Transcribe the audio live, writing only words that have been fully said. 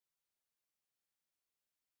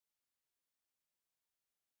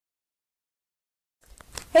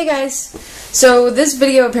Hey guys! So this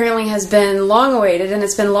video apparently has been long awaited and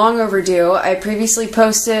it's been long overdue. I previously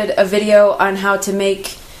posted a video on how to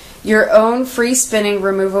make your own free spinning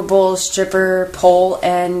removable stripper pole,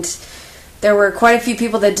 and there were quite a few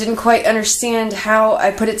people that didn't quite understand how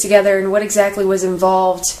I put it together and what exactly was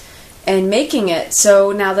involved in making it.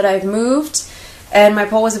 So now that I've moved and my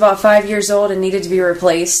pole was about 5 years old and needed to be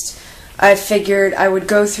replaced, I figured I would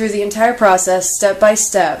go through the entire process step by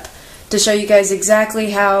step to show you guys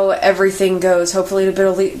exactly how everything goes. Hopefully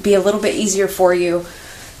it'll be a little bit easier for you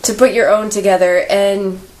to put your own together,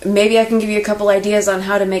 and maybe I can give you a couple ideas on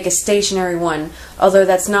how to make a stationary one, although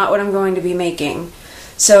that's not what I'm going to be making.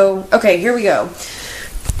 So, okay, here we go.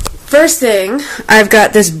 First thing, I've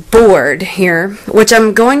got this board here, which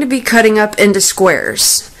I'm going to be cutting up into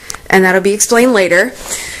squares, and that'll be explained later.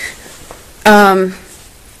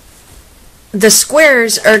 The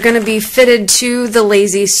squares are going to be fitted to the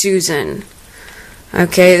Lazy Susan.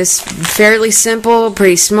 Okay, this is fairly simple,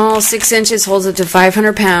 pretty small, 6 inches, holds up to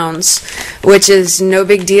 500 pounds, which is no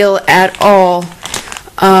big deal at all.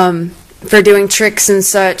 For doing tricks and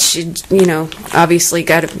such, you know, obviously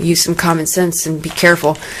got to use some common sense and be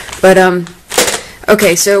careful. But,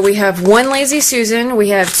 okay, so we have one Lazy Susan, we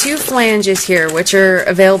have 2 flanges here, which are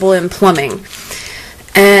available in plumbing.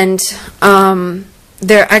 And,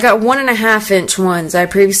 I got 1.5 inch ones. I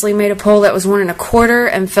previously made a pole that was 1 1/4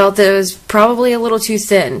 and felt that it was probably a little too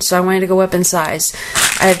thin, so I wanted to go up in size.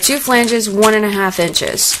 I have 2 flanges, 1.5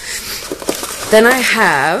 inches. Then I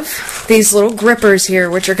have these little grippers here,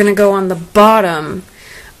 which are going to go on the bottom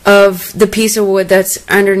of the piece of wood that's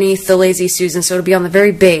underneath the Lazy Susan, so it'll be on the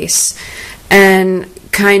very base and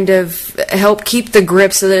kind of help keep the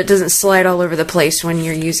grip so that it doesn't slide all over the place when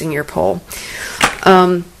you're using your pole.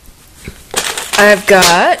 I've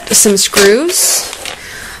got some screws,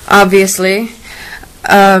 obviously.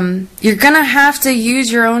 You're going to have to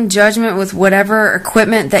use your own judgment with whatever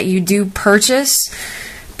equipment that you do purchase,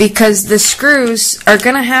 because the screws are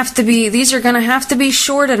going to have to be, these are going to have to be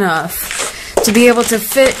short enough to be able to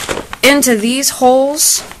fit into these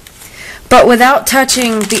holes, but without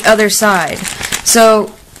touching the other side.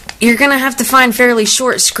 So you're going to have to find fairly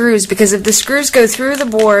short screws, because if the screws go through the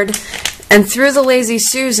board and through the Lazy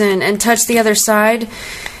Susan and touch the other side,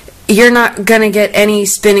 you're not going to get any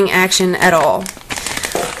spinning action at all.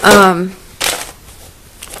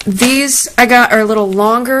 These I got are a little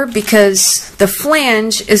longer because the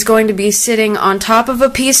flange is going to be sitting on top of a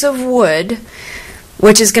piece of wood,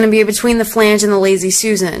 which is going to be between the flange and the Lazy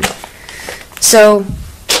Susan. So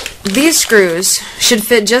these screws should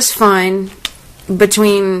fit just fine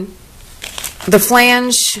between the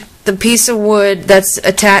flange, the piece of wood that's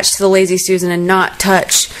attached to the Lazy Susan, and not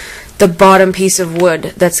touch the bottom piece of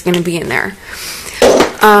wood that's going to be in there.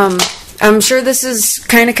 I'm sure this is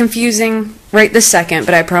kind of confusing right this second,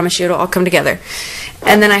 but I promise you it'll all come together.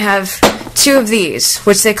 And then I have 2 of these,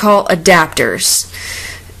 which they call adapters.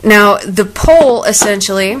 Now, the pole,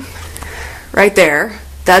 essentially, right there,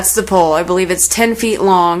 that's the pole. I believe it's 10 feet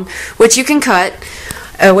long, which you can cut,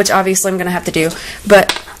 which obviously I'm going to have to do.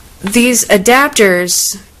 But these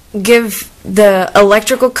adapters give the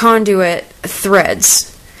electrical conduit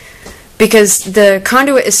threads, because the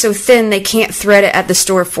conduit is so thin they can't thread it at the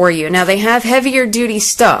store for you. Now, they have heavier duty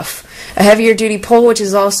stuff, a heavier duty pole, which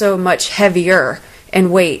is also much heavier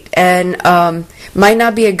in weight, and might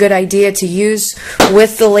not be a good idea to use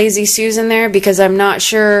with the Lazy Susan there, because I'm not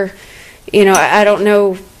sure, you know, I don't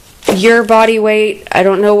know your body weight, I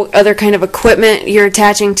don't know what other kind of equipment you're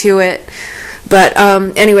attaching to it. But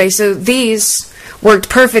anyway, so these worked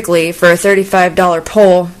perfectly for a $35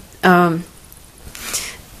 pole.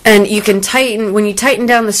 And you can tighten, when you tighten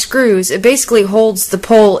down the screws, it basically holds the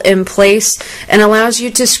pole in place and allows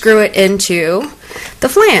you to screw it into the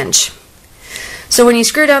flange. So when you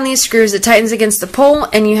screw down these screws, it tightens against the pole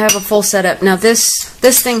and you have a full setup. Now this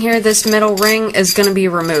thing here, this middle ring, is going to be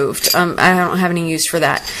removed. I don't have any use for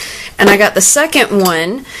that. And I got the second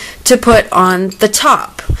one to put on the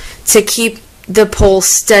top to keep the pole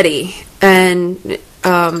steady, and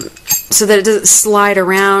so that it doesn't slide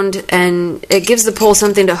around, and it gives the pole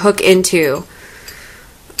something to hook into.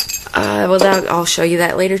 Well, I'll show you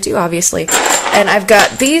that later too, obviously. And I've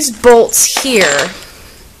got these bolts here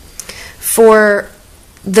for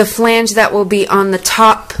the flange that will be on the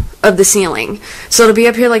top of the ceiling. So it'll be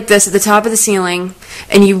up here like this at the top of the ceiling,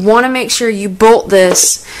 and you want to make sure you bolt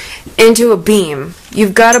this into a beam.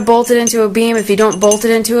 You've got to bolt it into a beam. If you don't bolt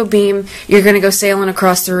it into a beam, you're going to go sailing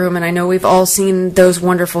across the room, and I know we've all seen those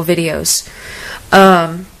wonderful videos.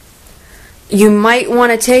 You might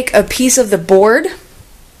want to take a piece of the board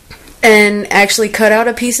and actually cut out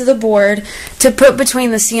a piece of the board to put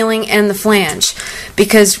between the ceiling and the flange,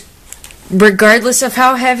 because regardless of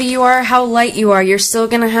how heavy you are, how light you are, you're still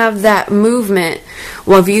going to have that movement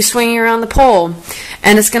while you swinging around the pole,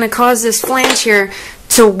 and it's going to cause this flange here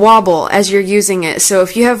to wobble as you're using it. So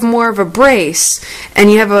if you have more of a brace and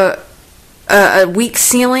you have a weak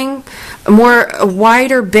ceiling, a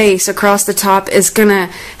wider base across the top is going to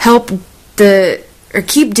help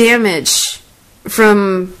keep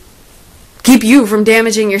you from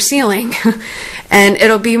damaging your ceiling, and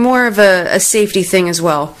it'll be more of a safety thing as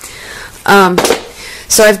well.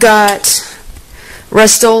 So I've got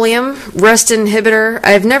Rustoleum Rust Inhibitor.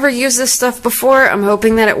 I've never used this stuff before. I'm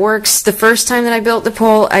hoping that it works. The first time that I built the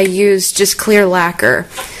pole, I used just clear lacquer,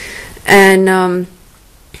 and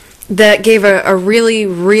that gave a really,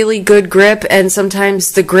 really good grip, and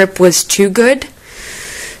sometimes the grip was too good.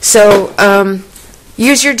 So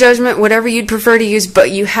use your judgment, whatever you'd prefer to use,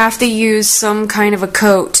 but you have to use some kind of a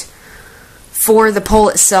coat for the pole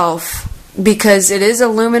itself. Because it is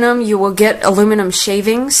aluminum, you will get aluminum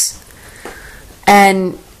shavings,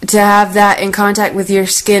 and to have that in contact with your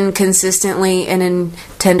skin consistently and in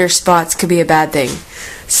tender spots could be a bad thing.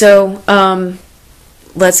 So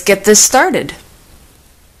let's get this started.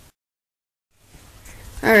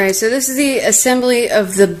 Alright, so this is the assembly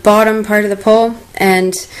of the bottom part of the pole,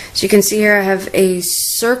 and as you can see here I have a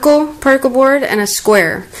circle particle board and a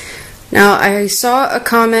square. Now I saw a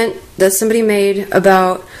comment that somebody made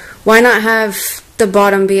about why not have the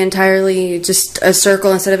bottom be entirely just a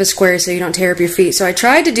circle instead of a square so you don't tear up your feet. So I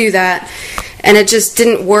tried to do that, and it just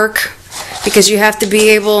didn't work, because you have to be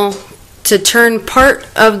able to turn part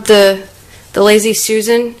of the Lazy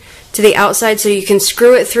Susan to the outside so you can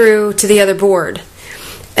screw it through to the other board.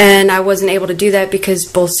 And I wasn't able to do that because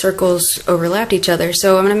both circles overlapped each other.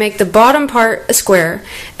 So I'm going to make the bottom part a square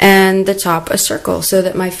and the top a circle so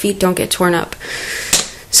that my feet don't get torn up.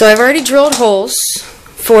 So I've already drilled holes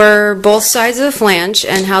for both sides of the flange,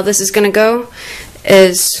 and how this is going to go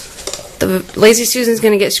is the Lazy Susan is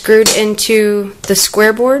going to get screwed into the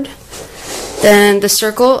square board, then the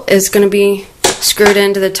circle is going to be screwed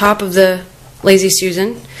into the top of the Lazy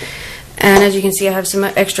Susan, and as you can see I have some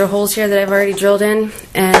extra holes here that I've already drilled in,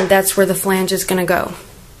 and that's where the flange is going to go.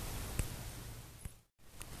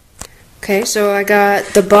 Okay, so I got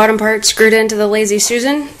the bottom part screwed into the Lazy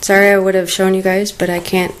Susan. Sorry, I would have shown you guys, but I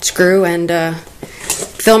can't screw and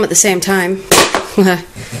film at the same time.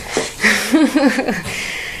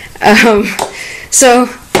 So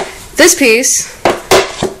this piece, I'm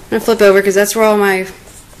going to flip over because that's where all my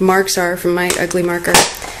marks are from my ugly marker,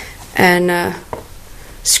 and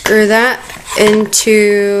screw that in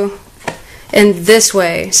this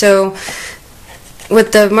way. So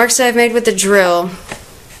with the marks that I've made with the drill,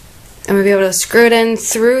 I'm going to be able to screw it in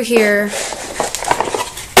through here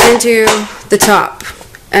into the top,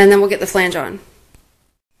 and then we'll get the flange on.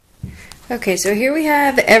 Okay, so here we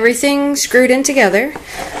have everything screwed in together,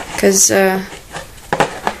 because like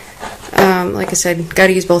I said, got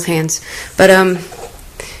to use both hands. But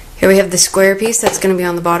here we have the square piece that's going to be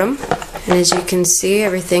on the bottom, and as you can see,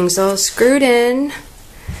 everything's all screwed in.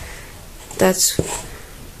 That's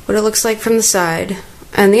what it looks like from the side.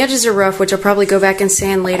 And the edges are rough, which I'll probably go back and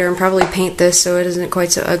sand later and probably paint this so it isn't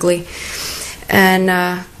quite so ugly. And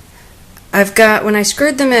when I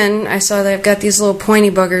screwed them in, I saw that I've got these little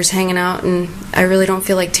pointy buggers hanging out, and I really don't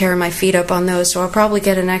feel like tearing my feet up on those, so I'll probably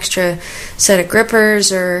get an extra set of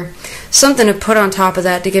grippers or something to put on top of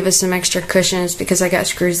that to give us some extra cushions, because I got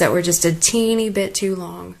screws that were just a teeny bit too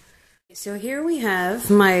long. So here we have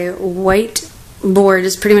my white board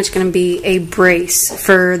is pretty much going to be a brace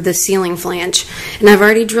for the ceiling flange, and I've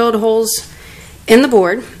already drilled holes in the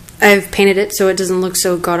board. I've painted it so it doesn't look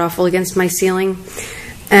so god-awful against my ceiling,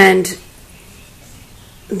 and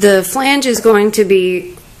the flange is going to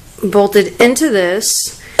be bolted into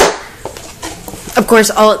this, of course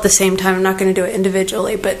all at the same time. I'm not going to do it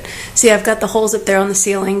individually, but see, I've got the holes up there on the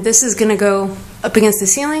ceiling. This is going to go up against the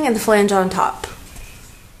ceiling and the flange on top.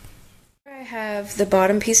 I have the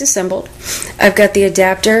bottom piece assembled. I've got the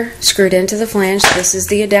adapter screwed into the flange. This is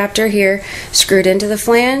the adapter here screwed into the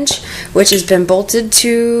flange, which has been bolted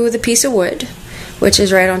to the piece of wood, which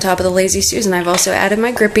is right on top of the Lazy Susan. I've also added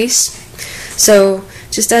my grippies. So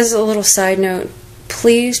just as a little side note,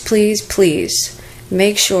 please, please, please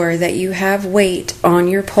make sure that you have weight on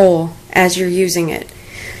your pole as you're using it.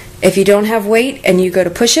 If you don't have weight and you go to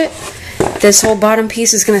push it, this whole bottom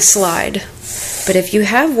piece is going to slide. But if you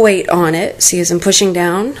have weight on it, see as I'm pushing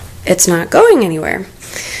down, it's not going anywhere.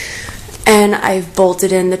 And I've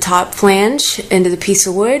bolted in the top flange into the piece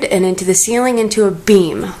of wood and into the ceiling into a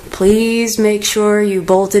beam. Please make sure you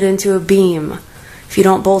bolt it into a beam. If you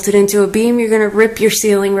don't bolt it into a beam, you're going to rip your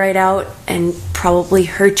ceiling right out and probably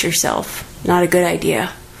hurt yourself. Not a good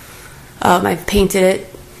idea. I've painted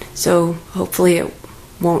it, so hopefully it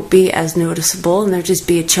won't be as noticeable and there'll just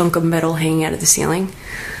be a chunk of metal hanging out of the ceiling.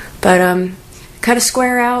 But cut a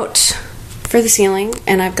square out for the ceiling,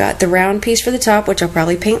 and I've got the round piece for the top, which I'll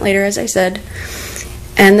probably paint later, as I said,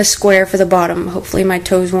 and the square for the bottom. Hopefully my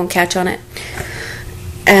toes won't catch on it.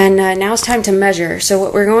 And now it's time to measure. So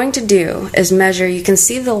what we're going to do is measure. You can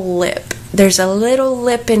see the lip. There's a little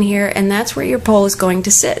lip in here, and that's where your pole is going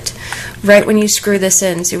to sit, right when you screw this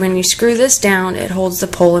in. So when you screw this down, it holds the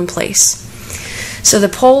pole in place. So the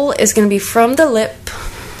pole is going to be from the lip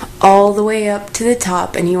all the way up to the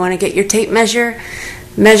top, and you want to get your tape measure,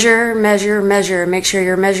 measure, make sure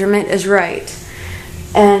your measurement is right.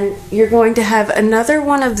 And you're going to have another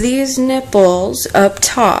one of these nipples up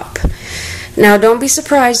top. Now don't be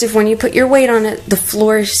surprised if when you put your weight on it, the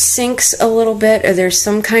floor sinks a little bit or there's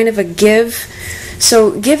some kind of a give.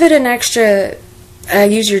 So give it an extra,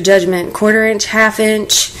 use your judgment, 1/4 inch, 1/2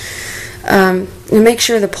 inch. And make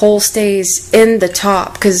sure the pole stays in the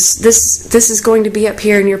top, because this is going to be up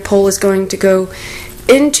here and your pole is going to go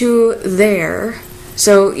into there.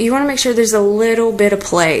 So you want to make sure there's a little bit of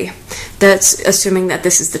play. That's assuming that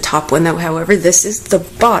this is the top one, though. However, this is the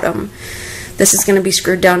bottom. This is going to be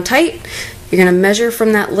screwed down tight. You're going to measure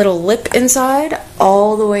from that little lip inside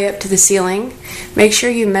all the way up to the ceiling. Make sure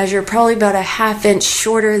you measure probably about a 1/2 inch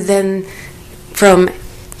shorter than from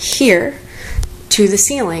here to the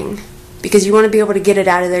ceiling, because you want to be able to get it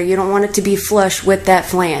out of there. You don't want it to be flush with that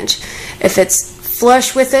flange. If it's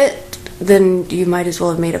flush with it, then you might as well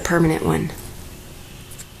have made a permanent one.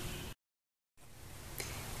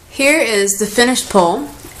 Here is the finished pole.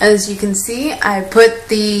 As you can see, I put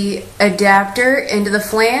the adapter into the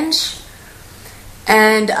flange,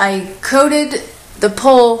 and I coated the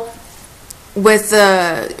pole with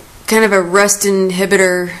kind of a rust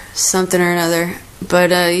inhibitor something or another.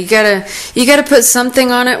 But you gotta put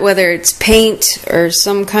something on it, whether it's paint or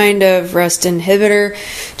some kind of rust inhibitor,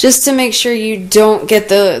 just to make sure you don't get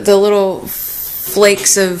the little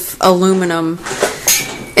flakes of aluminum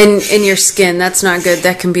in your skin. That's not good.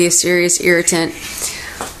 That can be a serious irritant.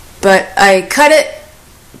 But I cut it,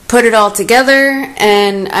 put it all together,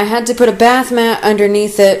 and I had to put a bath mat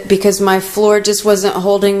underneath it because my floor just wasn't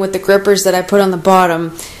holding with the grippers that I put on the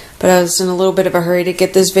bottom. But I was in a little bit of a hurry to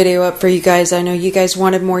get this video up for you guys. I know you guys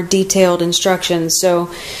wanted more detailed instructions, so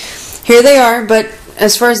here they are. But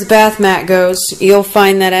as far as the bath mat goes, you'll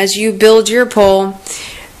find that as you build your pole,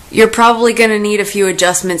 you're probably going to need a few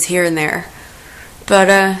adjustments here and there.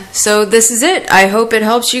 But so this is it. I hope it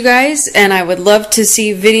helps you guys, and I would love to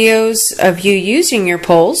see videos of you using your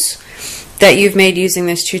poles that you've made using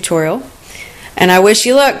this tutorial. And I wish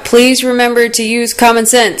you luck. Please remember to use common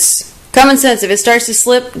sense. Common sense. If it starts to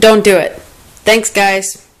slip, don't do it. Thanks,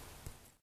 guys.